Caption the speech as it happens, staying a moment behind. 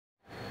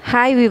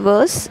Hi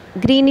viewers,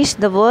 greenish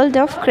the world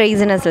of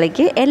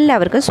ക്രേസിനെസ്സിലേക്ക്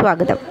എല്ലാവർക്കും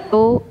സ്വാഗതം.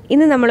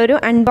 ഇന്ന് നമ്മളൊരു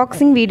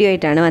അൺബോക്സിങ് വീഡിയോ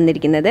ആയിട്ടാണ്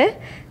വന്നിരിക്കുന്നത്.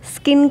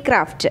 സ്കിൻ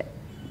ക്രാഫ്റ്റ്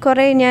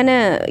കുറേ ഞാൻ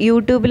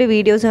യൂട്യൂബിൽ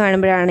വീഡിയോസ്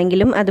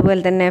കാണുമ്പോഴാണെങ്കിലും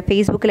അതുപോലെ തന്നെ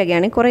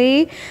ഫേസ്ബുക്കിലൊക്കെയാണ് കുറേ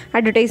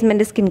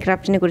അഡ്വർടൈസ്മെൻറ്റ് സ്കിൻ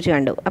ക്രാഫ്റ്റിനെ കുറിച്ച്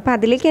കണ്ടു. അപ്പോൾ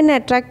അതിലേക്ക് എന്നെ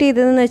അട്രാക്റ്റ്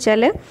ചെയ്തതെന്ന്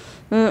വെച്ചാൽ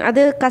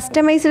അത്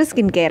കസ്റ്റമൈസ്ഡ്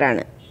സ്കിൻ കെയർ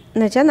ആണ്.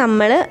 എന്നുവെച്ചാൽ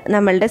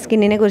നമ്മളുടെ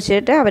സ്കിന്നിനെ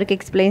കുറിച്ചിട്ട് അവർക്ക്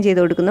എക്സ്പ്ലെയിൻ ചെയ്ത്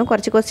കൊടുക്കുന്നു.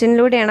 കുറച്ച്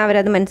ക്വസ്റ്റ്യനിലൂടെയാണ്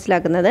അവരത്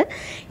മനസ്സിലാക്കുന്നത്.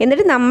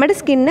 എന്നിട്ട് നമ്മുടെ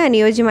സ്കിന്നിന്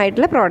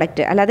അനുയോജ്യമായിട്ടുള്ള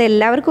പ്രോഡക്റ്റ്, അല്ലാതെ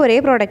എല്ലാവർക്കും ഒരേ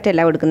പ്രോഡക്റ്റ്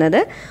അല്ല കൊടുക്കുന്നത്,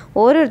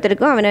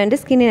 ഓരോരുത്തർക്കും അവനവൻ്റെ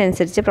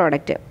സ്കിന്നിനനുസരിച്ച്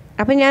പ്രോഡക്റ്റ്.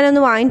 അപ്പോൾ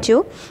ഞാനൊന്ന് വാങ്ങിച്ചു.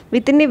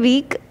 വിത്തിൻ എ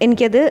വീക്ക്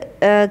എനിക്കത്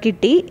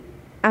കിട്ടി.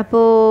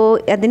 അപ്പോൾ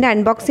അതിൻ്റെ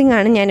അൺബോക്സിംഗ്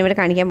ആണ് ഞാനിവിടെ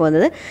കാണിക്കാൻ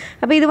പോകുന്നത്.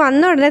 അപ്പോൾ ഇത്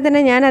വന്ന ഉടനെ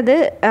തന്നെ ഞാനത്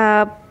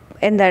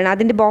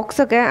അതിൻ്റെ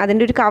ബോക്സൊക്കെ,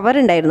 അതിൻ്റെ ഒരു കവർ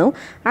ഉണ്ടായിരുന്നു,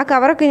 ആ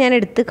കവറൊക്കെ ഞാൻ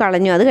എടുത്ത്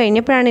കളഞ്ഞു. അത്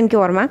കഴിഞ്ഞപ്പോഴാണ് എനിക്ക്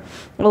ഓർമ്മ,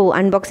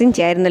 അൺബോക്സിങ്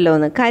ചെയ്യായിരുന്നല്ലോ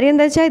എന്ന്. കാര്യം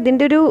എന്താ വെച്ചാൽ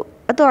ഇതിൻ്റെ ഒരു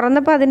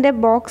തുറന്നപ്പോൾ അതിൻ്റെ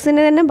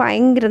ബോക്സിന് തന്നെ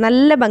ഭയങ്കര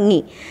നല്ല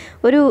ഭംഗി.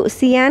 ഒരു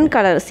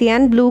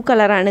സിയാൻ ബ്ലൂ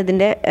കളറാണ്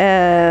ഇതിൻ്റെ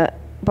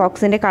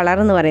ബോക്സിൻ്റെ കളർ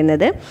എന്ന്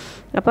പറയുന്നത്.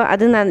 അപ്പോൾ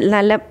അത്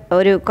നല്ല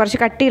ഒരു കുറച്ച്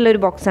കട്ടിയുള്ളൊരു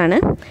ബോക്സാണ്.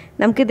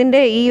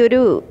 നമുക്കിതിൻ്റെ ഈ ഒരു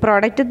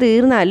പ്രോഡക്റ്റ്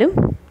തീർന്നാലും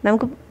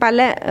നമുക്ക് പല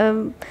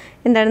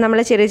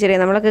നമ്മളെ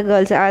നമ്മളൊക്കെ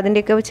ഗേൾസ്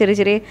അതിൻ്റെയൊക്കെ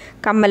ചെറിയ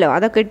കമ്മലോ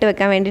അതൊക്കെ ഇട്ട്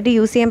വെക്കാൻ വേണ്ടിയിട്ട്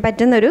യൂസ് ചെയ്യാൻ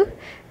പറ്റുന്നൊരു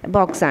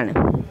ബോക്സാണ്.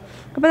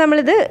 അപ്പോൾ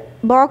നമ്മളിത്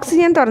ബോക്സ്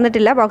ഞാൻ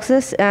തുറന്നിട്ടില്ല, ബോക്സ്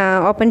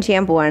ഓപ്പൺ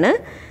ചെയ്യാൻ പോവാണ്.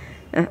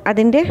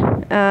 അതിൻ്റെ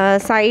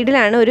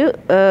സൈഡിലാണ് ഒരു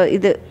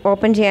ഇത്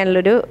ഓപ്പൺ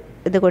ചെയ്യാനുള്ളൊരു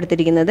ഇത്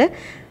കൊടുത്തിരിക്കുന്നത്.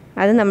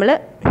 അത് നമ്മൾ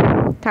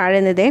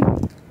താഴെ നിന്നേ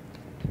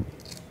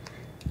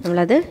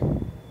നമ്മളത്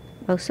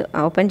ബോക്സ്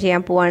ഓപ്പൺ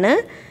ചെയ്യാൻ പോവാണ്.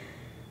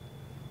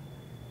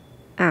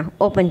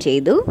 ഓപ്പൺ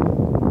ചെയ്തു.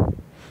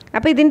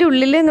 അപ്പോൾ ഇതിൻ്റെ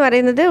ഉള്ളിൽ എന്ന്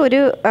പറയുന്നത് ഒരു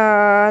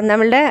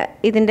നമ്മളുടെ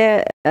ഇതിൻ്റെ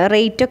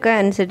റേറ്റൊക്കെ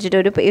അനുസരിച്ചിട്ട്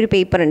ഒരു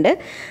പേപ്പറുണ്ട്.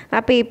 ആ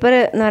പേപ്പർ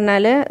എന്ന്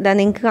പറഞ്ഞാൽ ഇതാ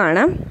നിങ്ങൾക്ക്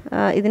കാണാം,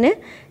 ഇതിന്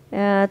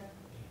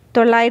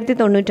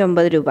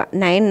 999 രൂപ,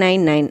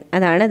 999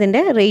 അതാണ്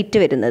ഇതിൻ്റെ റേറ്റ്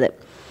വരുന്നത്.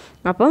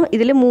 അപ്പം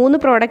ഇതിൽ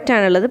 3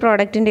 പ്രോഡക്റ്റാണുള്ളത്.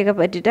 പ്രോഡക്റ്റിൻ്റെയൊക്കെ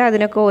പറ്റിയിട്ട്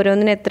അതിനൊക്കെ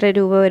ഓരോന്നിന് എത്ര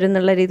രൂപ വരും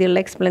എന്നുള്ള രീതിയിലുള്ള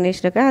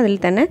എക്സ്പ്ലനേഷനൊക്കെ അതിൽ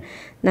തന്നെ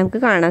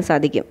നമുക്ക് കാണാൻ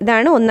സാധിക്കും.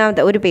 ഇതാണ്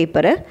ഒന്നാമത്തെ ഒരു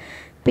പേപ്പർ.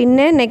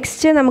 പിന്നെ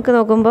നെക്സ്റ്റ് നമുക്ക്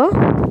നോക്കുമ്പോൾ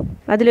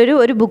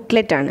അതിലൊരു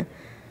ബുക്ക്ലെറ്റാണ്,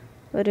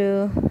 ഒരു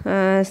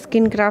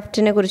സ്കിൻ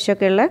ക്രാഫ്റ്റിനെ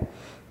കുറിച്ചൊക്കെയുള്ള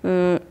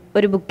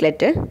ഒരു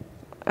ബുക്ക്ലെറ്റ്,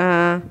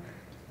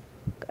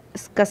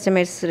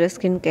 കസ്റ്റമൈസ്ഡ്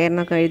സ്കിൻ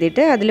കെയറിനൊക്കെ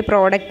എഴുതിയിട്ട് അതിൽ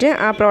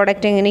ആ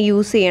പ്രോഡക്റ്റ് എങ്ങനെ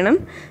യൂസ് ചെയ്യണം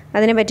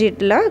അതിനെ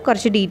പറ്റിയിട്ടുള്ള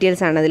കുറച്ച്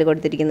ഡീറ്റെയിൽസാണ് അതിൽ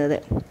കൊടുത്തിരിക്കുന്നത്.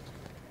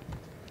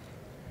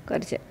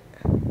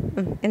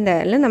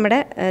 എന്തായാലും നമ്മുടെ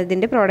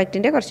ഇതിൻ്റെ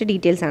പ്രോഡക്റ്റിൻ്റെ കുറച്ച്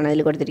ഡീറ്റെയിൽസാണ്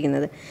അതിൽ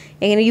കൊടുത്തിരിക്കുന്നത്.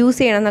 എങ്ങനെ യൂസ്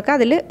ചെയ്യണം എന്നൊക്കെ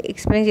അതിൽ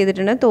എക്സ്പ്ലെയിൻ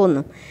ചെയ്തിട്ടുണ്ടെന്ന്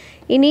തോന്നുന്നു.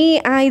 ഇനി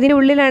ഇതിൻ്റെ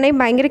ഉള്ളിലാണെങ്കിൽ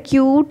ഭയങ്കര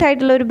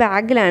ക്യൂട്ടായിട്ടുള്ളൊരു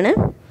ബാഗിലാണ്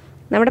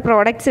നമ്മുടെ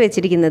പ്രോഡക്റ്റ്സ്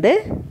വെച്ചിരിക്കുന്നത്.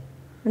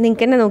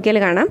 നിങ്ങൾക്ക് തന്നെ നോക്കിയാൽ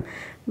കാണാം,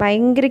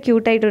 ഭയങ്കര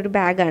ക്യൂട്ടായിട്ടൊരു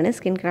ബാഗാണ്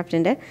സ്കിൻ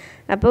ക്രാഫ്റ്റിൻ്റെ.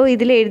 അപ്പോൾ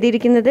ഇതിൽ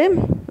എഴുതിയിരിക്കുന്നത്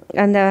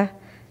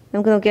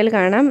നമുക്ക് നോക്കിയാൽ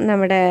കാണാം,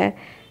 നമ്മുടെ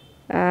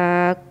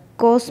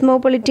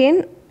കോസ്മോപൊളിറ്റൻ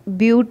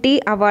ബ്യൂട്ടി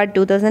അവാർഡ്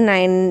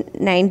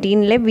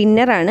 2019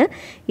 വിന്നറാണ്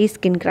ഈ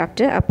സ്കിൻ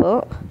ക്രാഫ്റ്റ്. അപ്പോൾ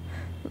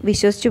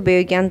വിശ്വസിച്ച്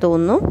ഉപയോഗിക്കാൻ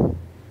തോന്നുന്നു.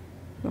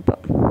 അപ്പോൾ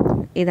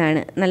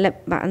ഇതാണ്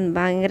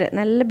ഭയങ്കര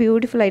നല്ല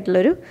ബ്യൂട്ടിഫുൾ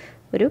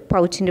ആയിട്ടുള്ളൊരു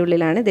പൗച്ചിൻ്റെ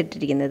ഉള്ളിലാണ്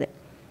ഇതിട്ടിരിക്കുന്നത്.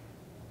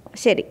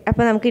 ശരി,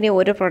 അപ്പോൾ നമുക്കിനി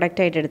ഓരോ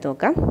പ്രോഡക്റ്റായിട്ട് എടുത്ത്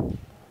നോക്കാം.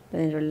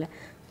 അതിൻ്റെ ഉള്ളിൽ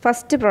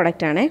ഫസ്റ്റ്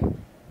പ്രോഡക്റ്റാണ്.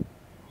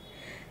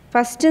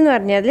 ഫസ്റ്റ് എന്ന്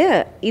പറഞ്ഞാൽ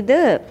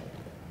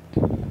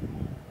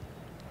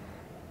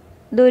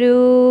ഇതൊരു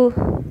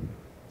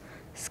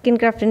സ്കിൻ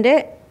ക്രാഫ്റ്റിൻ്റെ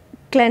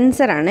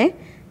ക്ലെൻസറാണ്.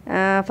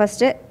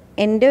 ഫസ്റ്റ്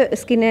എൻ്റെ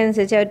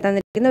സ്കിന്നിനനുസരിച്ച് അവർ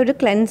തന്നിരിക്കുന്ന ഒരു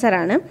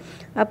ക്ലെൻസറാണ്.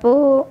 അപ്പോൾ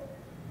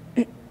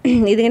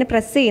ഇതിങ്ങനെ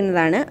പ്രസ്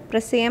ചെയ്യുന്നതാണ്,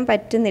 പ്രസ് ചെയ്യാൻ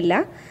പറ്റുന്നില്ല.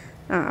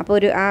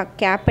 അപ്പോൾ ആ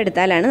ക്യാപ്പ്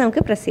എടുത്താലാണ്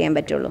നമുക്ക് പ്രസ് ചെയ്യാൻ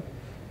പറ്റുള്ളൂ.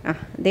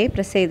 ഇതേ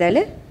പ്രസ് ചെയ്താൽ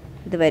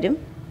ഇത് വരും.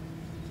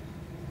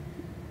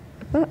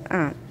 അപ്പോൾ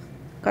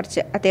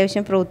കുറച്ച്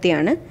അത്യാവശ്യം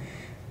ഫ്രൂത്തിയാണ്.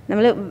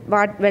 നമ്മൾ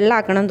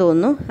വെള്ളമാക്കണം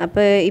തോന്നുന്നു.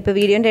 അപ്പോൾ ഇപ്പോൾ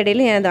വീഡിയോൻ്റെ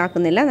ഇടയിൽ ഞാനത്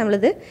ആക്കുന്നില്ല,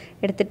 നമ്മളിത്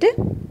എടുത്ത്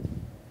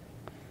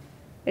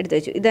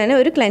വെച്ചു. ഇതാണ്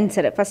ഒരു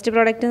ക്ലെൻസർ. ഫസ്റ്റ്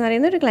പ്രോഡക്റ്റ് എന്ന്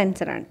പറയുന്നത് ഒരു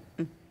ക്ലെൻസറാണ്.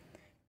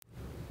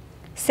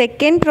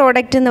 സെക്കൻഡ്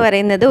പ്രോഡക്റ്റ് എന്ന്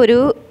പറയുന്നത് ഒരു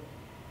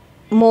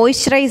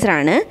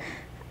മോയ്സ്ചറൈസറാണ്.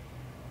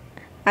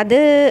 അത്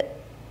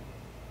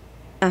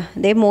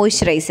ഇതേ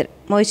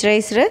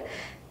മോയ്സ്ചറൈസർ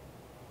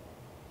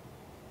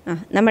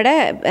നമ്മുടെ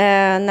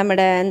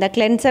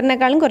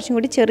ക്ലെൻസറിനേക്കാളും കുറച്ചും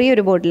കൂടി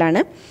ചെറിയൊരു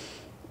ബോട്ടിലാണ്.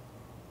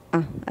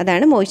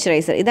 അതാണ്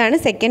മോയ്സ്ചറൈസർ. ഇതാണ്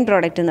സെക്കൻഡ്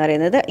പ്രോഡക്റ്റ് എന്ന്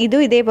പറയുന്നത്.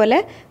 ഇതും ഇതേപോലെ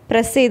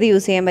പ്രസ് ചെയ്ത്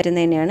യൂസ് ചെയ്യാൻ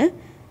പറ്റുന്നത് തന്നെയാണ്.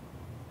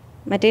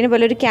 മറ്റേതിനെ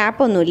പോലെ ഒരു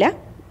ക്യാപ്പൊന്നുമില്ല.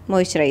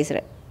 മോയ്സ്ചറൈസർ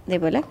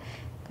ഇതേപോലെ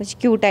കുറച്ച്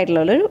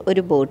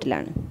ക്യൂട്ടായിട്ടുള്ളൊരു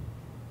ബോട്ടിലാണ്.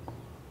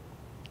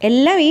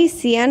 എല്ലാം ഈ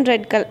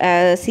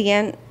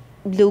സിയാൻ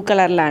ബ്ലൂ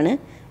കളറിലാണ്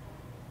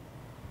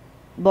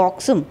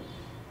ബോക്സും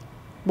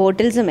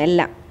ബോട്ടിൽസും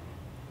എല്ലാം.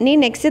 ഇനി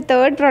നെക്സ്റ്റ്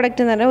തേർഡ്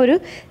പ്രോഡക്റ്റ് എന്ന് പറഞ്ഞാൽ ഒരു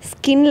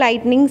സ്കിൻ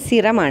ലൈറ്റനിങ്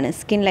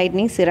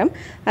സിറം.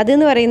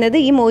 അതെന്ന് പറയുന്നത്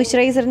ഈ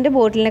മോയ്സ്ചറൈസറിൻ്റെ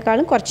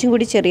ബോട്ടിലിനേക്കാളും കുറച്ചും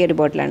കൂടി ചെറിയൊരു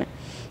ബോട്ടിലാണ്.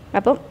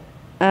 അപ്പം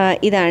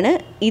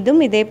ഇതും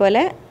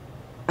ഇതേപോലെ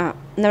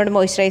നമ്മുടെ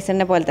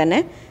മോയ്സ്ചറൈസറിനെ പോലെ തന്നെ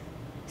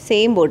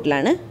സെയിം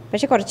ബോട്ടിലാണ്,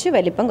 പക്ഷേ കുറച്ച്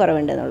വലിപ്പം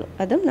കുറവുണ്ടെന്നുള്ളൂ.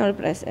 അതും നമ്മൾ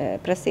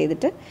പ്രസ്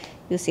ചെയ്തിട്ട്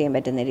യൂസ് ചെയ്യാൻ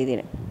പറ്റുന്ന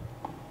രീതിയിൽ.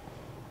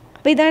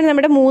 അപ്പോൾ ഇതാണ്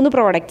നമ്മുടെ 3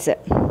 പ്രോഡക്റ്റ്സ്.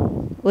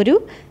 ഒരു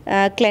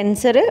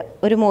ക്ലെൻസർ,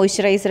 ഒരു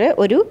മോയ്സ്ചറൈസർ,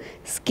 ഒരു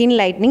സ്കിൻ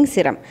ലൈറ്റനിങ്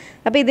സിറം.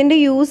 അപ്പോൾ ഇതിൻ്റെ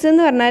യൂസ്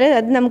എന്ന് പറഞ്ഞാൽ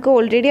അത് നമുക്ക്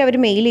ഓൾറെഡി അവർ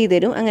മെയിൽ ചെയ്ത്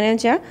തരും. അങ്ങനെയെന്ന്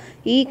വെച്ചാൽ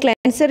ഈ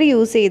ക്ലെൻസർ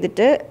യൂസ്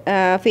ചെയ്തിട്ട്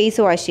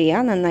ഫേസ് വാഷ്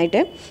ചെയ്യുക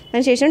നന്നായിട്ട്.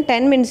 അതിനുശേഷം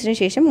 10 മിനിറ്റ്സിന്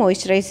ശേഷം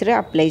മോയ്സ്ചറൈസർ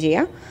അപ്ലൈ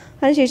ചെയ്യുക.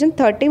 അതിനുശേഷം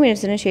 30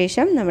 മിനിറ്റ്സിന്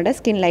ശേഷം നമ്മുടെ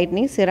സ്കിൻ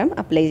ലൈറ്റനിങ് സിറം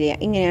അപ്ലൈ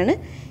ചെയ്യുക. ഇങ്ങനെയാണ്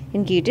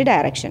എനിക്ക് കിട്ടിയ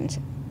ഡയറക്ഷൻസ്.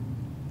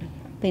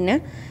 പിന്നെ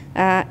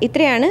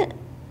ഇത്രയാണ്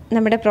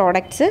നമ്മുടെ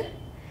പ്രോഡക്റ്റ്സ്.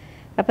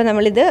 അപ്പോൾ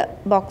നമ്മളിത്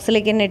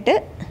ബോക്സിലേക്ക് തന്നെ ഇട്ട്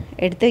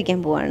എടുത്ത് വയ്ക്കാൻ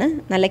പോവാണ്.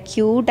 നല്ല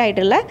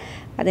ക്യൂട്ടായിട്ടുള്ള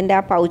അതിൻ്റെ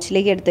ആ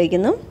പൗച്ചിലേക്ക് എടുത്ത്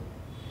വയ്ക്കുന്നു.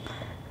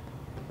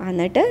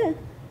 എന്നിട്ട്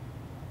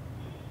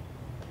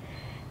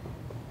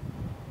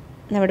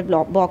നമ്മുടെ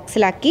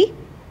ബോക്സിലാക്കി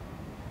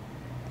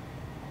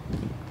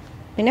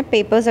പിന്നെ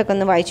പേപ്പേഴ്സൊക്കെ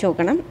ഒന്ന് വായിച്ച്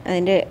നോക്കണം.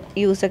 അതിൻ്റെ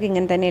യൂസൊക്കെ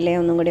ഇങ്ങനെ തന്നെയല്ലേ,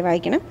 ഒന്നും കൂടി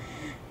വായിക്കണം.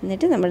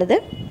 എന്നിട്ട് നമ്മളിത്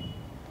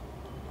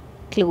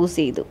ക്ലോസ്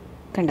ചെയ്തു.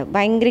 കണ്ടോ,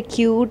 ഭയങ്കര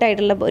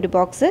ക്യൂട്ടായിട്ടുള്ള ഒരു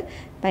ബോക്സ്,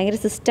 ഭയങ്കര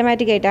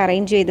സിസ്റ്റമാറ്റിക്കായിട്ട്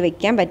അറേഞ്ച് ചെയ്ത്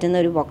വെക്കാൻ പറ്റുന്ന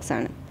ഒരു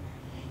ബോക്സാണ്.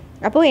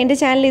 അപ്പോൾ എൻ്റെ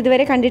ചാനൽ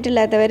ഇതുവരെ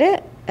കണ്ടിട്ടില്ലാത്തവർ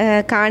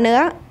കാണുക,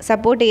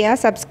 സപ്പോർട്ട്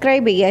ചെയ്യുക,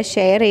 സബ്സ്ക്രൈബ് ചെയ്യുക,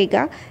 ഷെയർ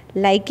ചെയ്യുക,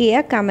 ലൈക്ക്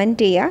ചെയ്യുക,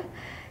 കമൻറ്റ് ചെയ്യുക.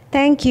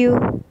 Thank you.